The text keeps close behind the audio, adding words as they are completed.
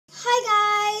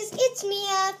it's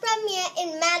Mia from Mia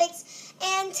and Maddox,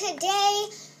 and today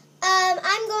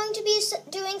I'm going to be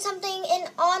doing something in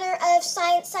honor of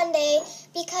Science Sunday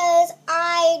because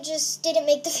I just didn't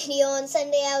make the video on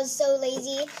Sunday. I was so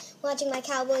lazy watching my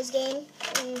Cowboys game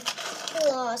and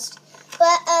lost.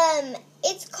 But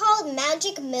it's called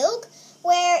Magic Milk,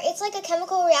 where it's like a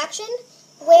chemical reaction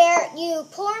where you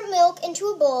pour milk into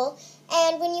a bowl,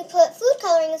 and when you put food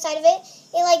coloring inside of it,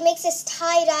 it like makes this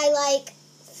tie-dye like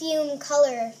fume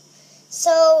color.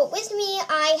 So with me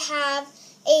I have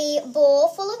a bowl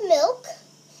full of milk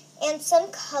and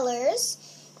some colors.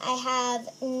 I have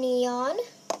neon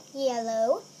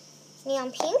yellow,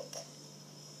 neon pink,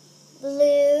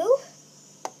 blue.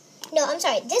 No, I'm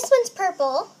sorry, this one's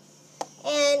purple,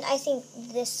 and I think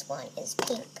this one is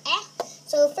pink.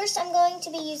 So first I'm going to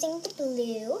be using the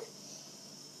blue,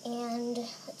 and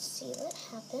let's see what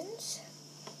happens.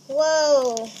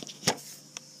 Whoa!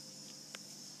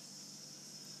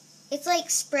 It's like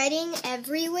spreading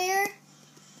everywhere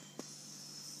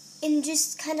and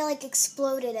just kind of like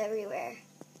exploded everywhere.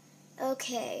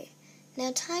 Okay,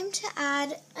 now time to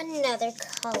add another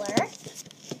color.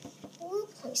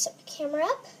 Let me set the camera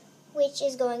up, which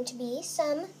is going to be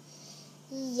some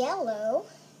yellow.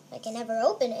 I can never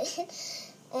open it.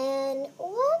 And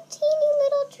one teeny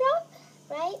little drop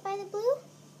right by the blue.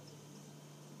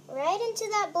 Right into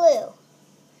that blue.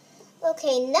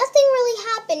 Okay, nothing really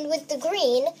happened with the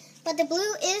green, but the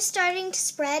blue is starting to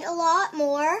spread a lot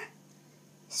more.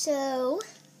 So,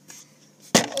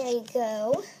 there you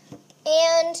go.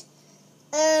 And,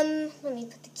 let me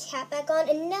put the cap back on.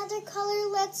 Another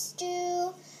color, let's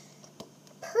do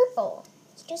purple.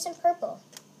 Let's do some purple.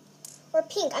 Or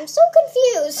pink. I'm so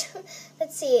confused.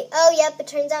 Let's see. Oh, yep, it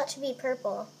turns out to be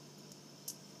purple.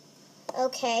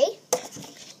 Okay.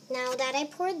 Now that I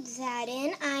poured that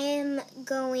in, I am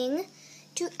going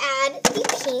to add the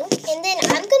pink, and then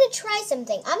I'm going to try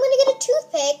something. I'm going to get a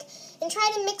toothpick and try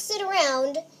to mix it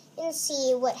around and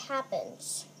see what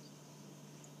happens.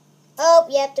 Oh,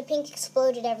 yep, the pink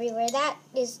exploded everywhere. That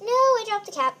is, no, I dropped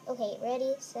the cap. Okay,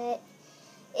 ready, set.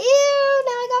 Ew,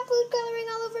 now I got food coloring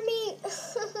all over me.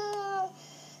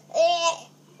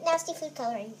 Nasty food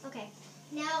coloring. Okay,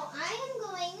 now I am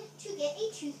going to get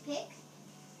a toothpick.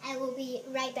 I will be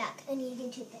right back. I need a new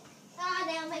toothpick.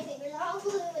 Now my fingers are all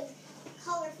blue and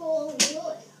colorful and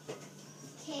good.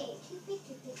 Okay,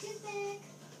 toothpick.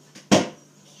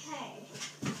 Okay.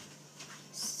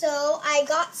 So I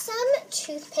got some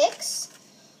toothpicks,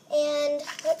 and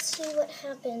let's see what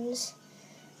happens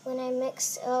when I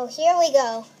mix. Oh, here we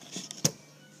go.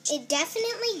 It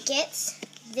definitely gets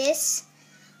this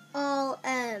all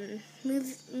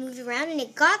moved around, and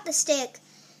it got the stick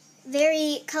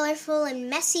very colorful and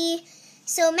messy.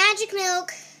 So Magic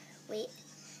Milk, wait,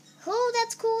 oh,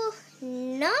 that's cool.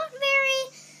 Not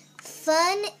very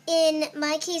fun in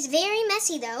my case. Very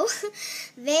messy though.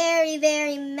 Very,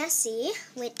 very messy,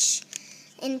 which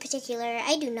in particular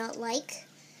I do not like.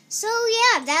 So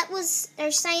yeah, that was our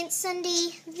Science Sunday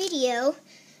video.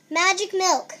 Magic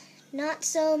Milk, not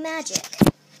so magic.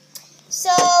 So,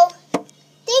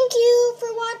 thank you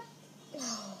for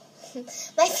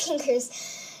my fingers.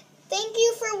 Thank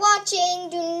you for watching.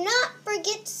 Do not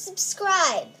forget to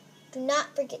subscribe. Do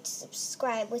not forget to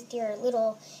subscribe with your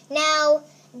little now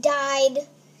dyed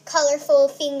colorful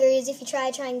fingers if you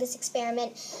trying this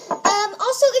experiment.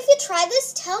 Also, if you try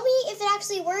this, tell me if it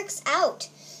actually works out,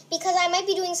 because I might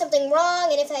be doing something wrong,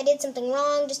 and if I did something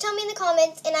wrong, just tell me in the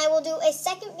comments, and I will do a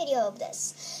second video of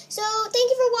this. So, thank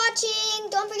you for watching.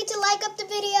 Don't forget to like up the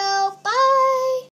video. Bye!